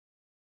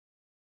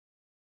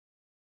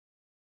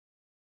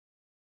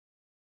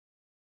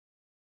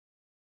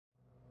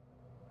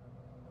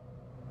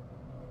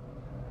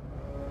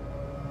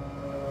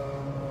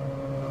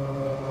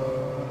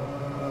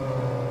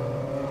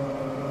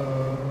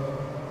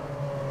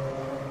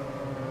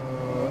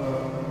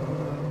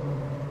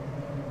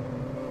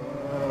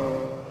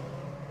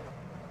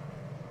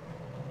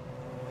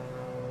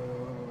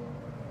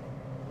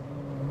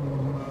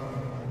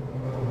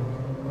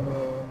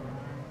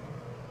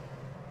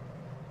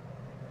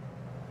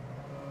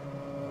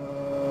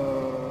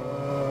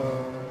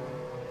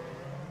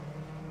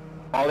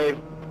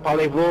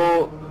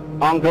Parlez-vous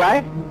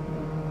anglais?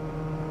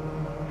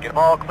 Get them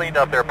all cleaned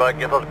up there, bud.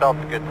 Give those belts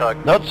a good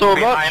tug. Not so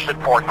Behind much.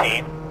 at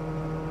 14.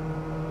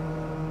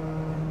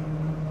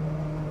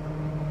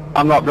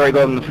 I'm not very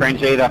good in the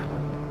French either.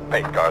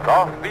 Pace cars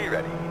off. Be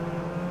ready.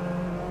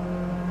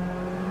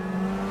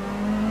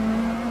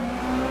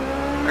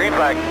 Green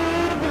flag.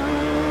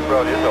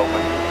 Road is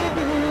open.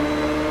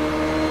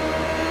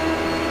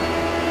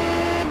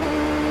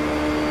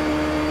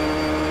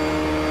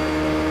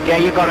 Yeah,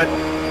 you got it.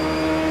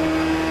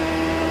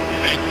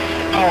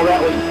 Oh,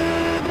 that was...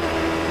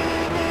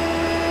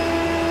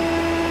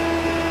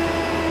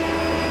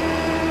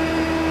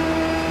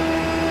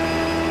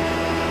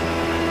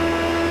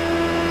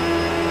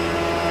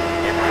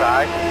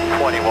 Inside,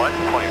 21,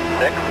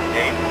 26,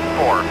 8,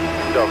 4.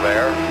 Still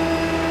there.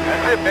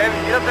 That's it, baby.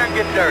 Get up there and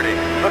get dirty.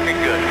 Looking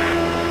good.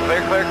 Clear,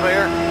 clear,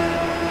 clear.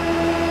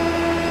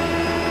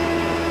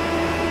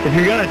 If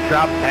you're going to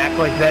drop back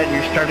like that and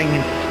you're starting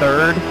in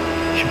third,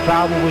 you should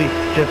probably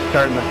just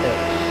start in the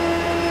pits.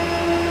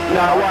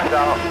 No,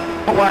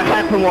 what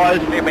happened was,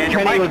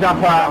 Kenny was up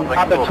the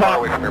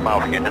top,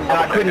 and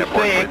I couldn't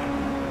see it,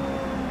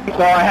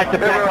 so I had to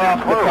back off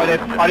because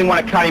I didn't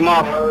want to cut him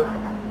off,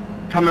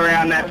 come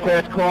around that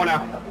first corner.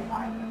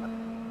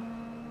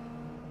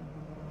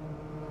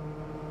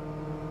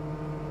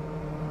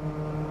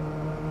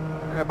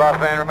 Hey, boss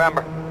man,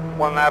 remember,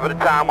 one lap at a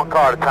time, one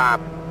car at a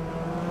time.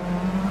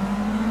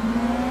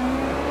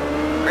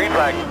 Green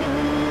flag.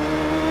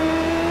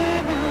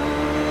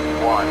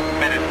 1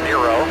 minute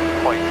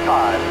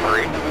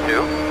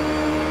 0.532.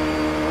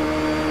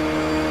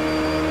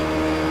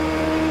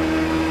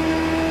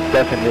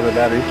 Stefan, do you have a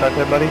battery stuck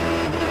there, buddy?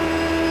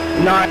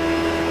 No,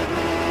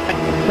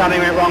 something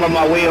went wrong with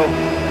my wheel.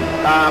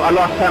 I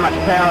lost so much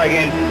power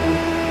again.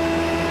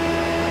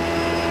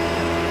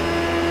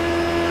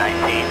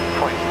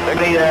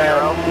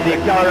 19.6. The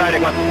accelerator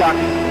got stuck.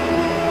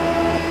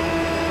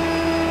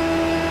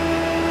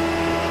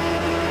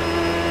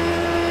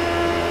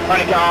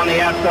 Only go on the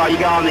outside, you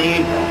go on the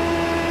in.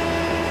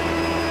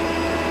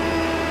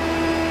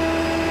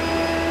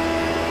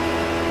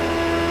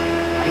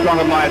 What's wrong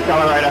with my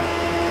accelerator?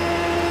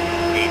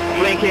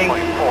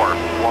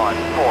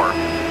 18.414.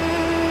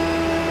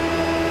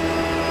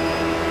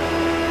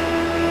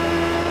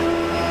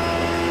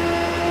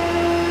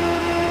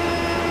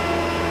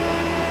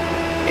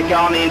 You go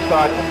on the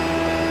inside.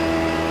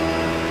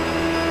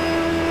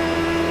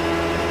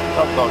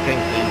 Tough dog,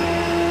 Kingsley.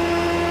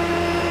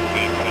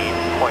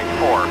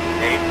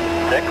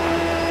 18.486.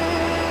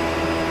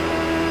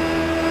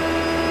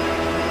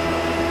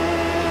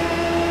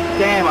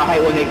 Damn, I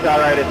hate when the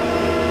accelerator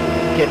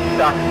gets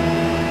stuck.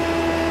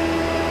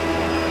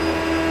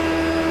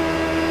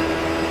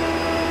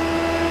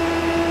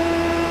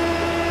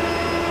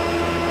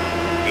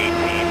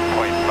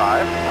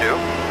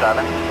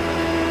 .527.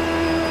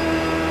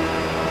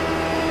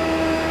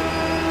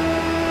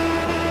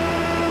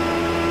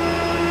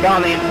 Go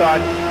on the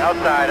inside.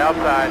 Outside,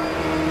 outside.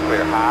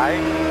 Clear high.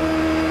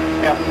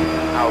 Yep.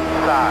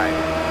 Outside.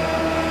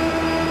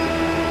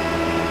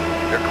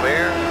 You're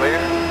clear, clear.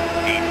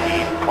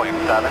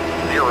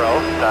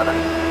 18.707.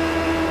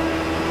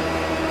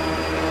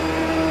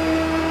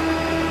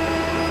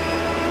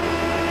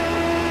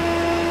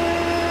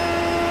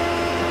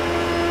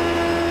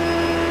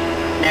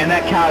 And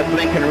that car's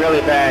blinking really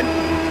bad.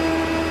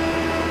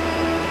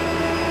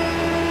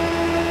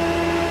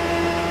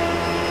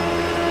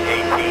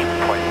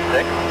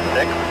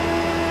 18.66.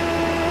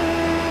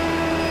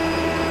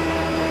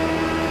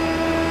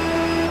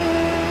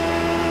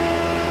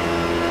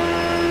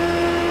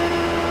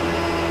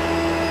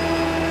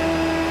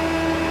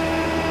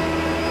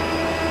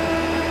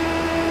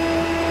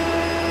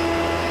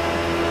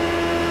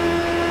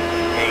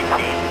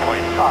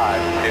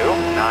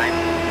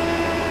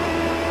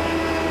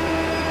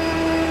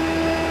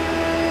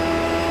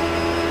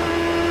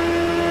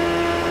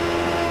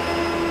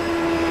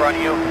 Front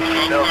of you,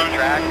 middle of the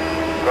track,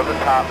 go to the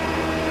top.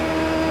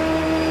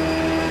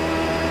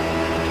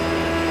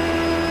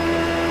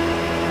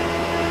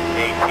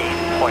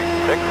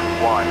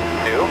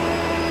 .612.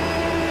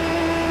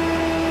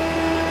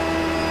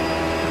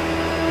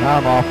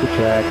 I'm off the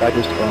track. I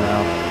just spun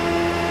out.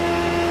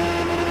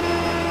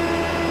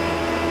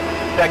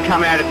 That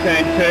come out of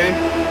turn 2.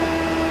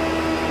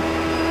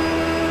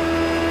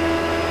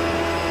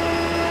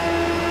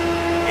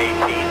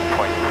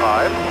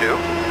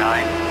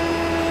 .529.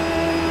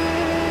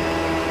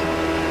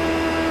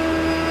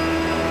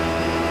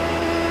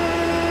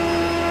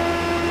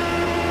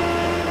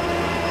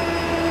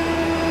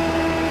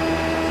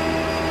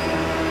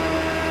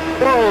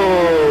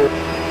 Whoa!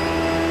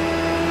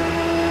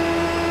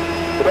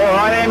 All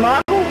right, eh,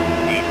 Michael?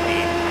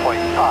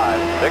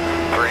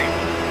 18.563.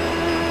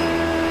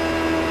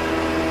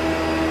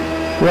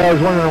 Yeah, I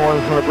was wondering when it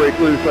was going to break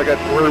loose. I got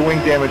rear wing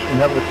damage from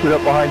having to sit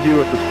up behind you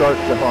at the start,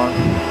 Stefan.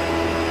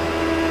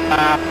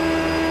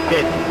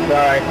 Shit,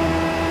 sorry.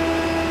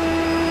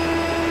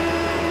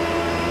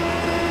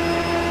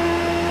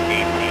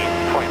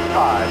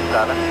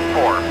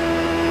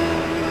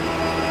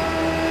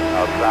 18.574.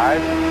 Outside.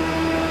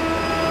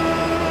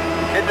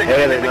 Hey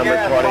there, number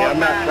 20. I'm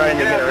not trying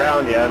to get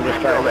around you. I'm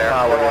just trying to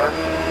power you.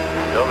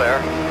 Still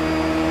there.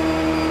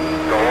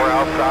 Door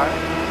outside.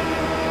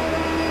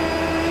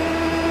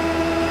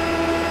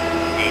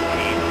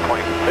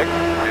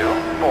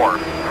 18.624.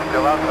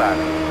 Still outside.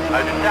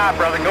 Nice job,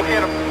 brother. Go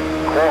get him.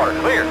 Quarter.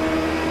 Clear.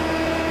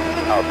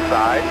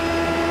 Outside.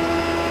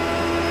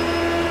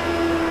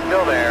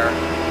 Still there.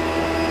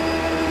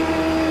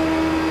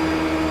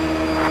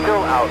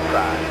 Still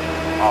outside.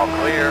 All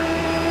clear.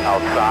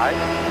 Outside.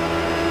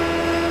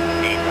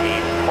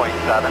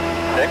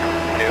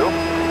 18.762.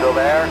 Still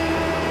there.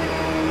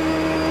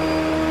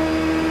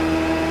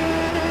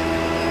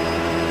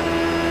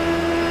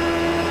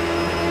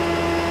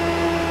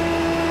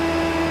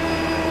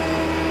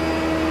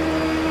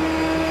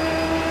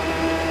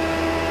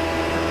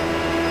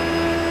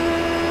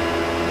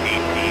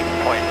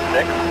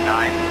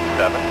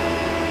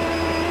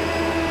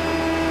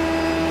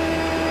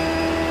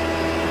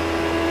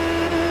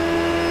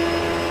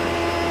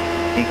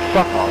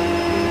 Fuck all you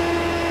dudes.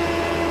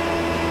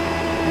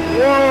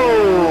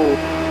 Whoa!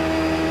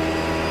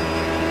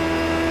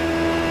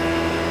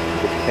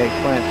 Hey,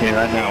 explain to me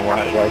right now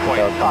why it's out.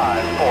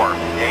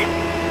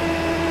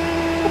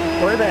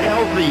 548. Where the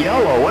hell's the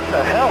yellow? What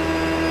the hell?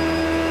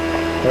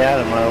 Hey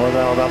Adam, what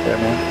the hell's out there,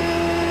 man?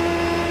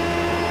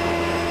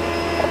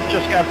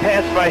 Just got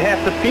passed by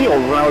half the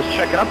field when I was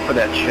checking up for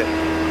that shit.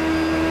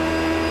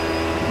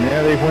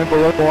 Yeah, they went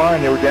below the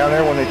line. They were down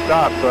there when they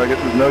stopped, so I guess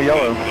there's no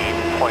yellow.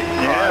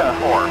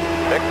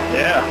 18.546.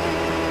 Yeah.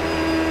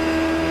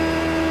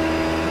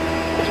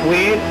 It's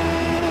weird.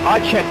 I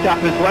checked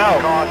up as well.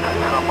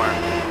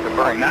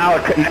 Somewhere. Now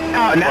it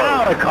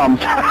comes.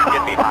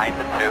 Get behind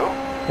the two.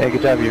 Hey,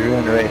 good job, you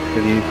ruined the race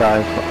because you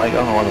guys, like, I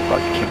don't know why the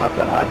fuck you came up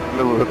that high.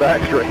 Middle of the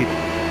back straight.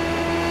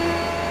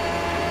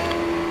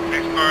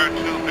 Base car 2,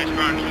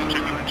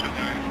 checking the 2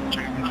 guys,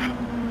 checking the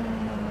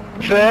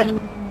 2. First,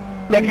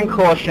 second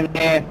caution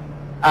there,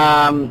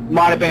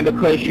 might have been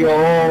because you're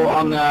all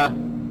on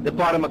the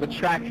bottom of the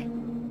track.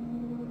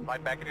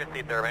 Slide back in your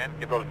seat there, man.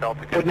 Give those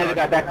belts a good Would never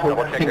got back to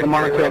double check the your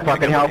monitor steering if I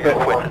wheel. could help it.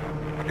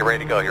 Get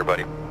ready to go here,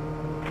 buddy.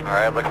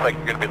 Alright, looks like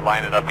you're going to be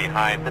lining up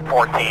behind the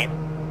 14.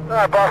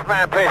 Alright, boss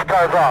man, pace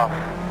car's off.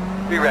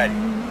 Be ready.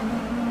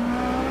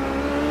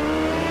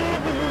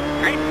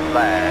 Green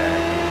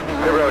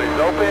flag. The road is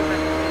open.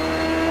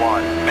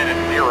 1 minute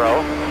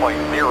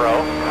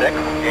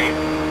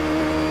 0.068.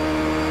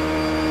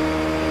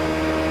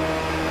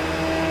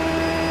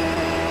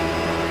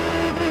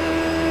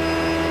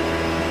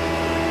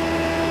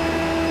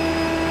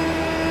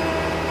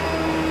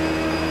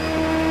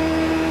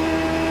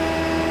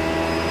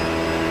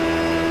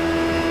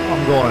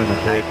 I'm going in the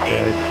tape,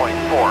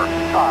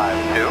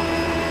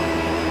 19.452.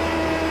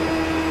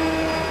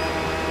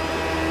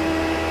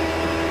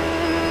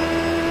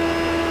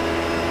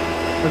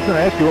 I was going to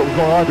ask you what was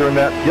going on during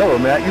that yellow,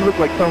 Matt. You looked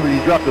like somebody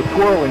dropped a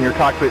squirrel in your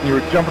cockpit and you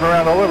were jumping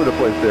around all over the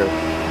place there.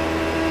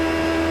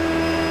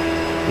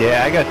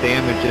 Yeah, I got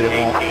damage that it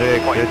won't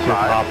fix. It's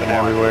just hopping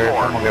everywhere.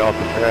 I'm going to get off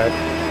the track.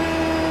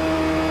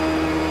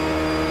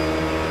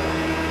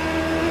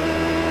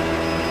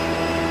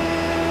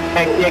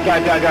 Hey, yeah, go.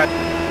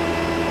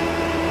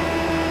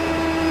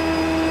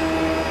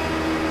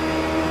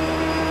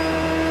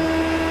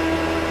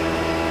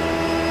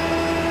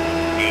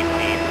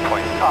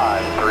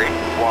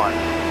 531.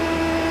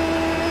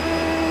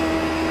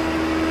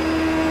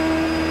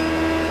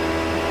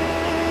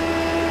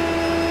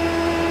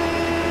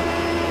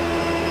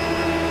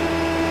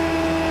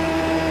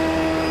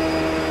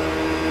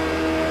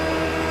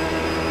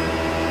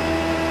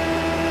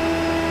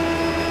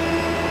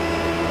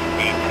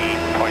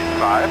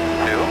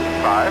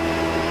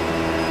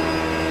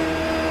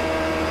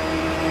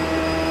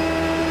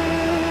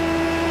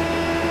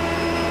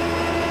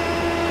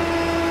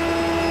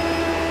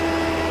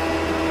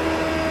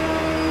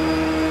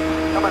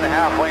 Coming to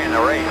halfway in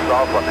the race,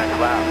 also next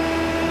lap.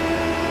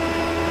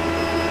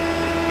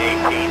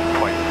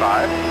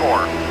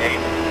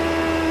 18.548.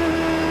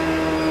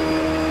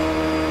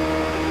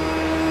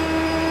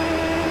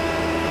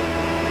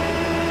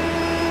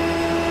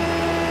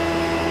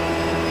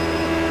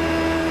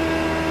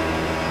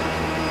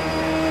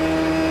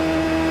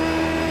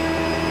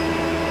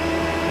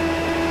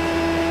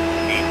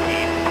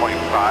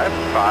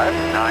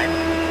 .559.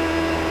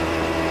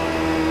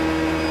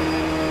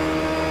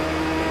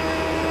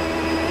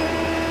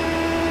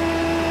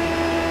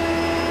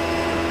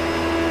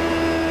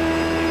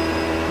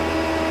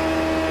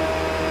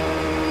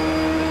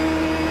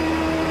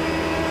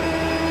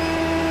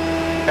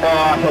 Oh, I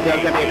thought there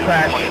was going to be a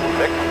crash.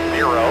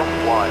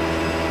 601.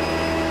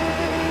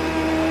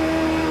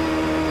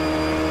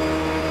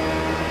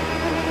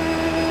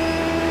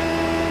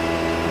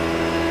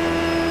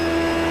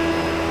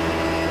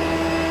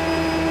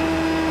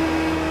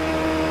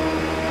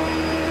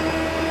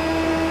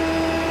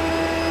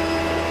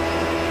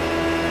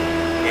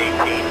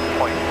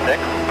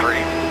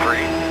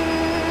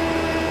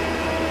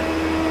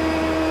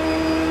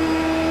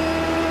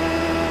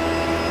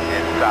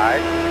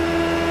 Inside.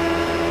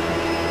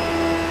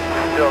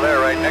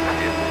 right next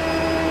to you.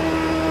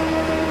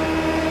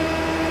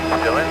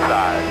 Still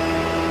inside.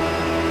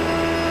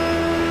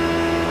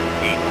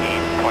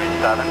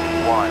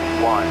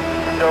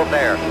 18.711. Still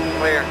there.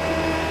 Clear.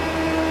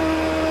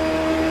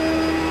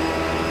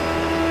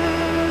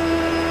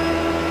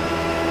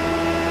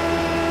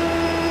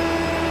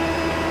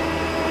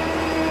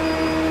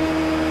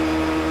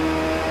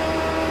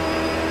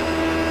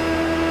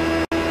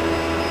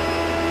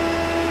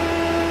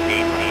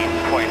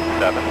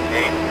 Seven,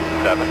 8,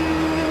 7.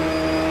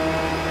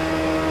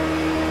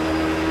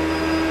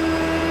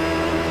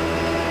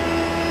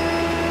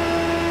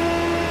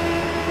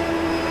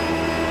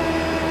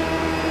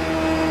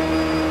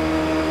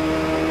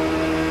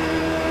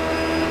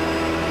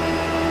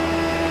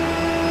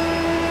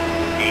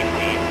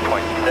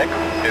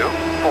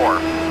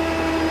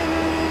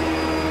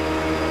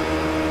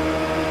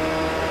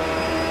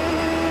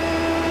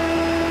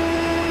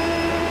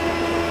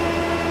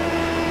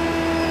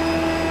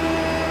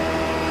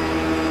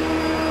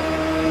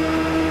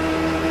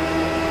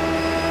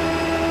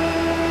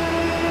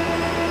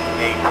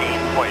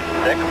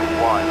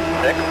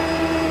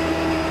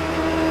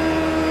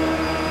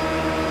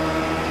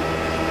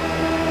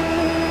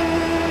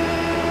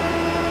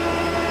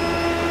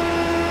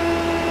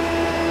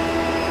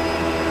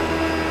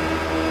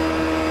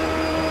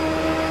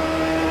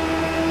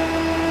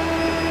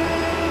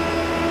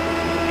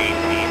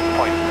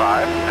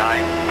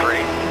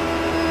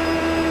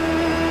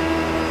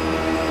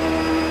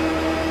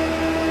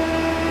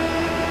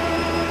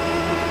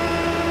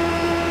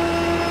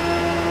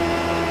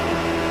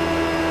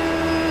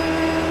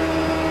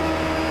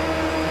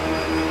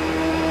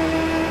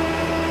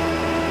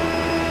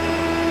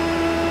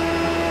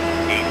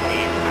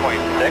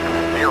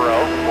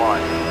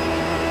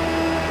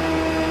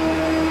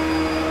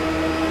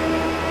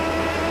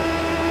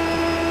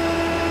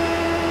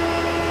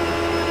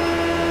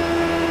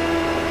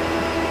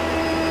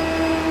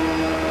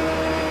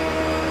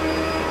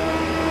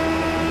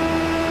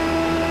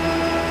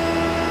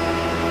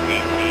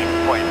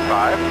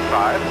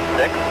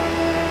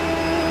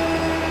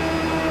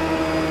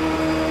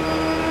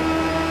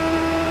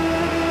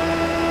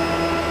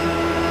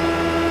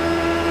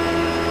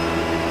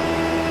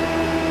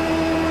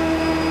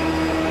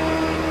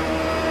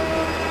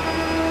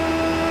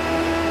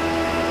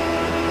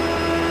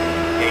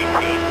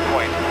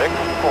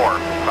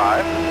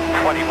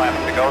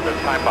 This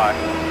time by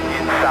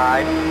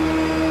inside.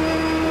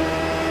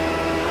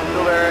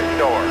 Still there at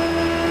door.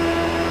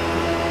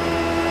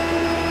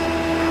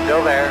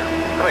 Still there.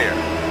 Clear.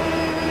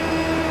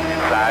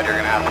 Inside, you're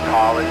going to have to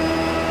call it.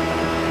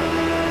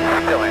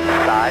 Still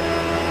inside.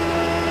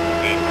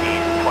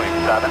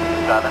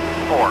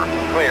 18.774.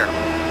 Clear.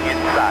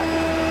 Inside.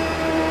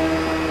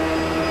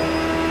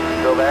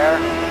 Still there.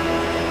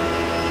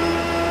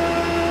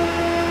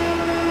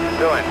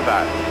 Still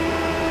inside.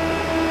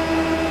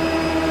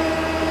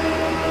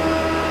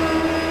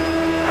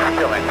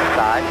 Still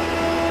inside.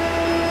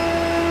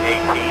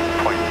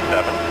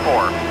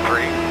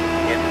 18.743.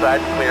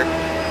 Inside clear.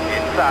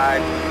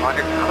 Inside.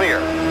 Under clear.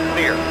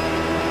 Clear.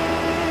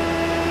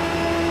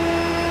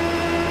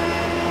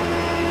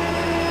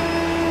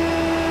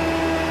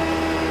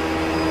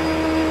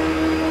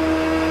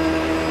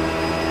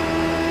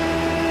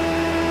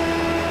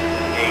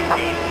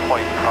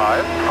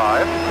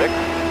 .556.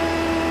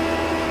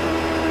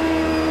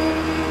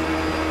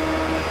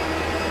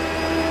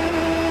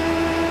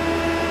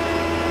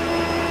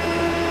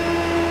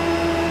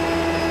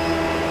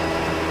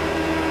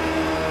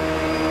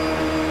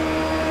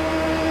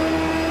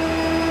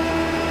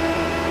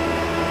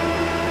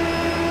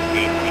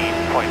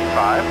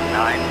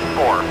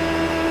 .594.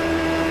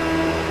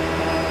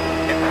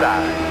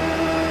 Inside.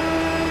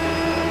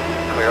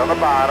 Clear on the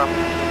bottom.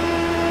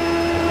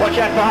 Watch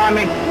out behind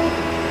me.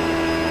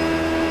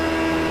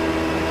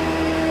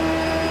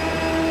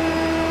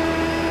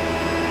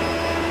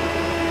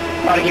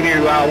 Got to give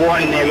you a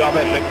warning there,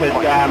 Robert, because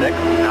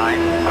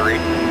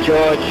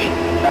George,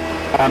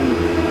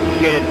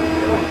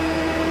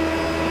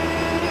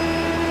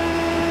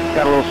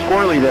 got a little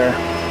squirrely there.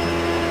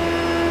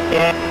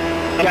 Yeah,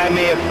 gave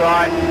me a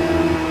fright.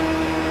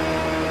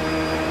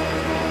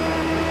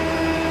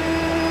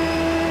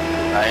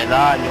 And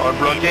on your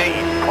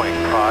blockade.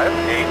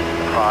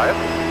 18.585.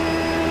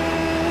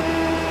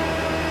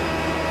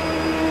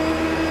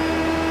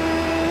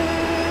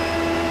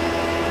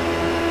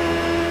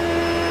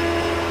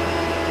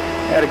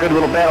 Had a good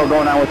little battle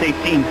going on with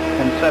 18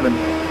 and 7.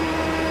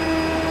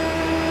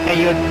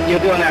 Hey, you're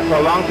doing that for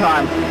a long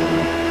time.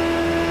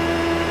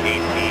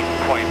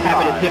 18.5.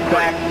 Having to sit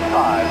back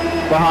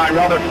behind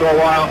Robert for a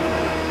while.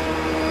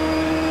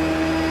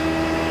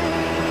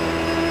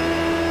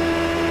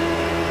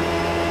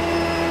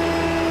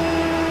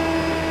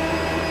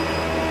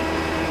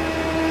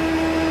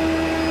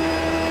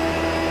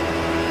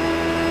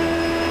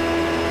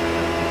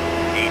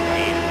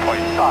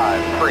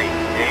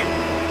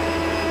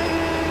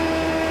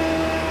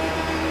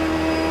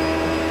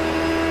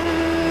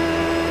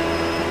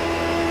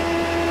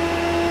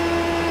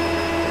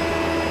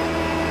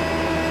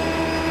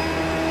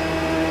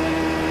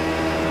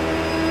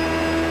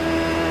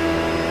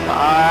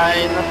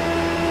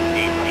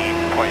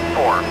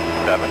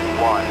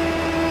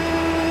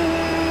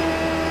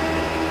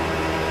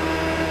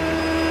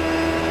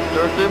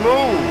 Dirty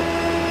move.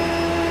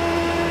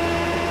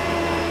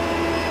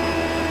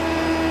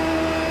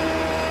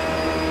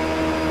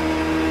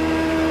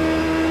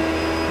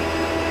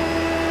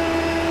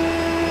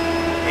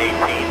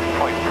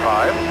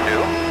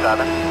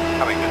 .527,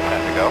 coming to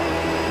 10 to go.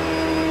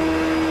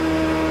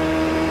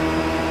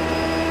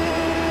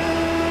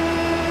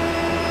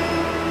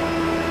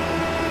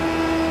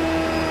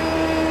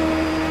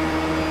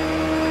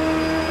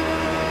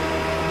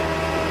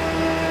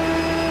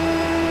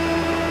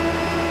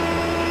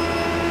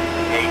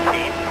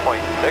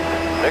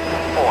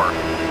 .664.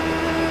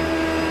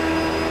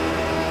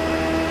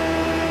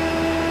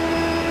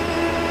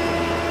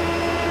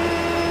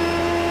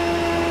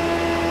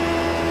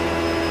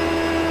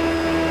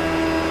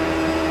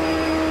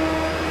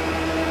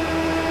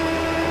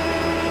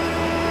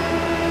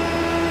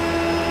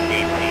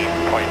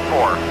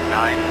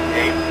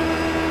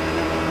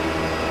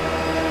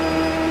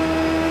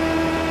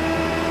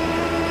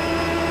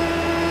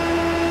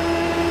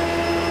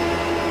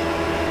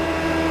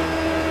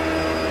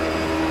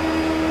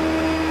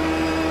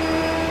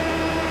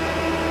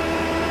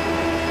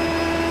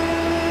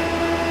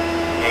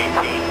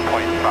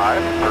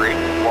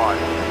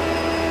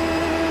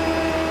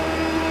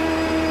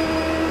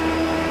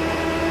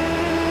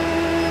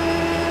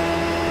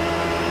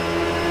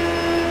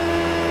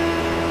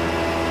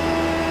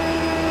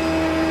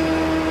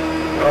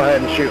 Go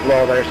ahead and shoot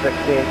low there, 16.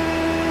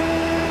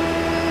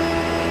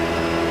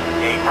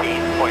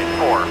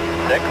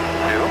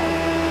 18.462.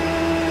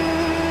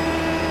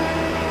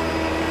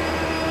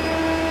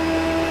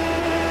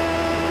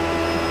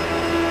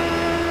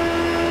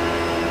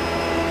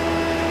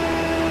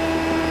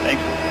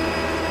 Thanks.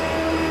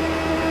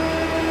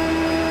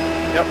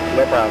 Yep,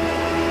 no problem.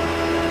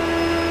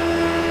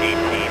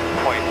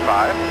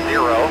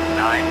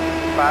 18.509.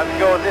 5 to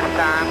go this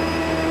time.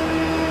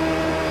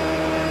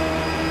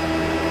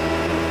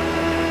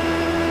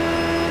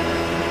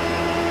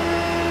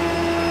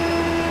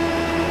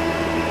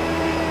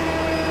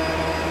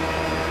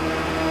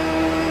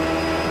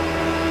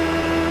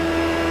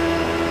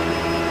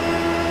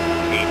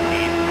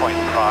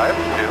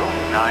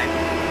 .529.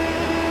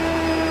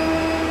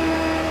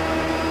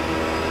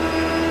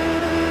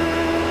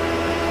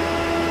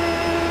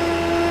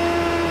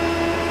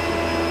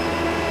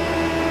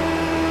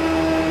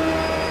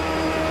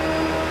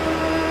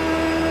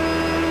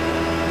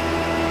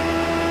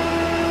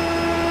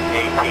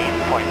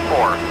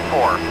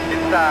 .4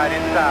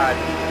 inside.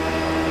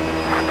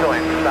 Still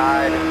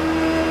inside.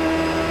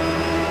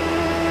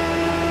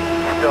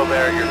 Still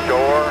there at your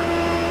door.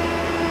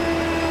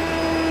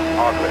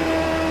 All clear.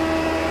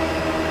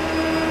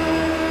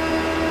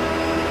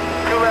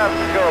 2 left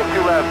to go,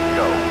 2 left to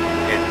go.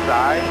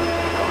 Inside,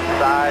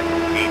 outside,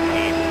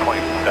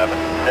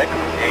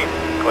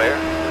 18.768, clear.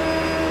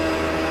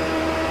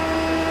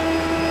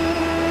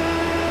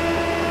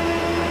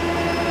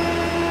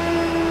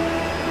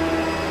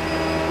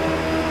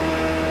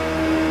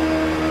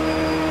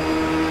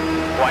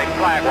 White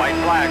flag, white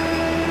flag.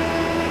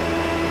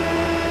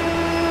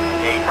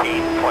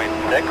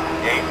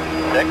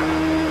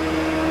 18.686.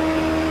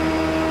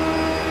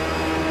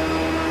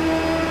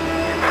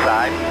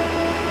 Inside.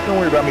 Don't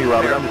worry about me,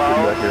 Robert. I'm just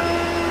sitting back here.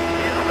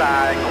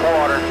 Inside,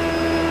 quarter.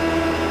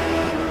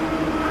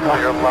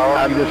 Clear low.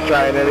 I'm just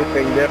trying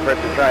anything different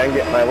to try and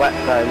get my lap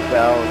times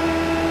down.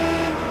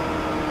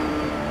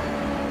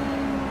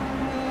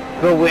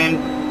 Good wind.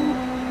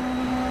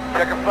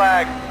 Check a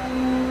flag.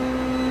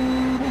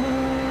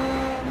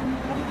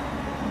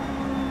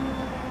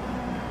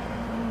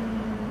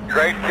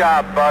 Great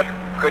job, bud.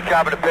 Good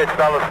job in the pits,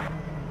 fellas.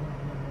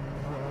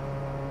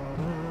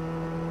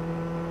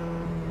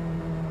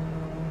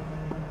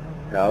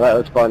 No, that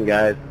was fun,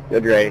 guys.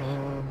 Good race.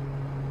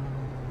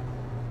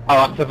 Oh,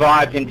 I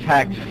survived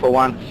intact for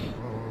once.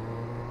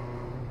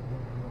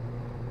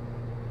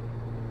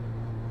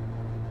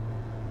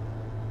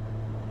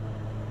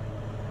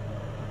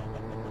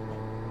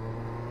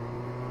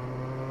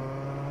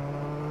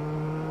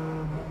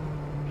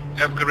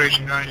 Have a good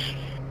racing, guys.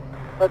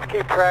 Let's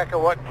keep track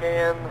of what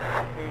cans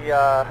he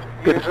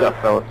Good uses, stuff,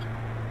 fellas.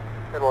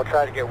 and we'll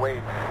try to get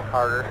weights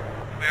harder.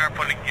 We are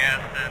putting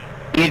gas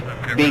in. You'd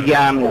be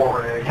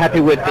happy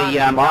with the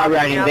R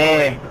rating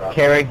there,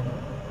 Kerry.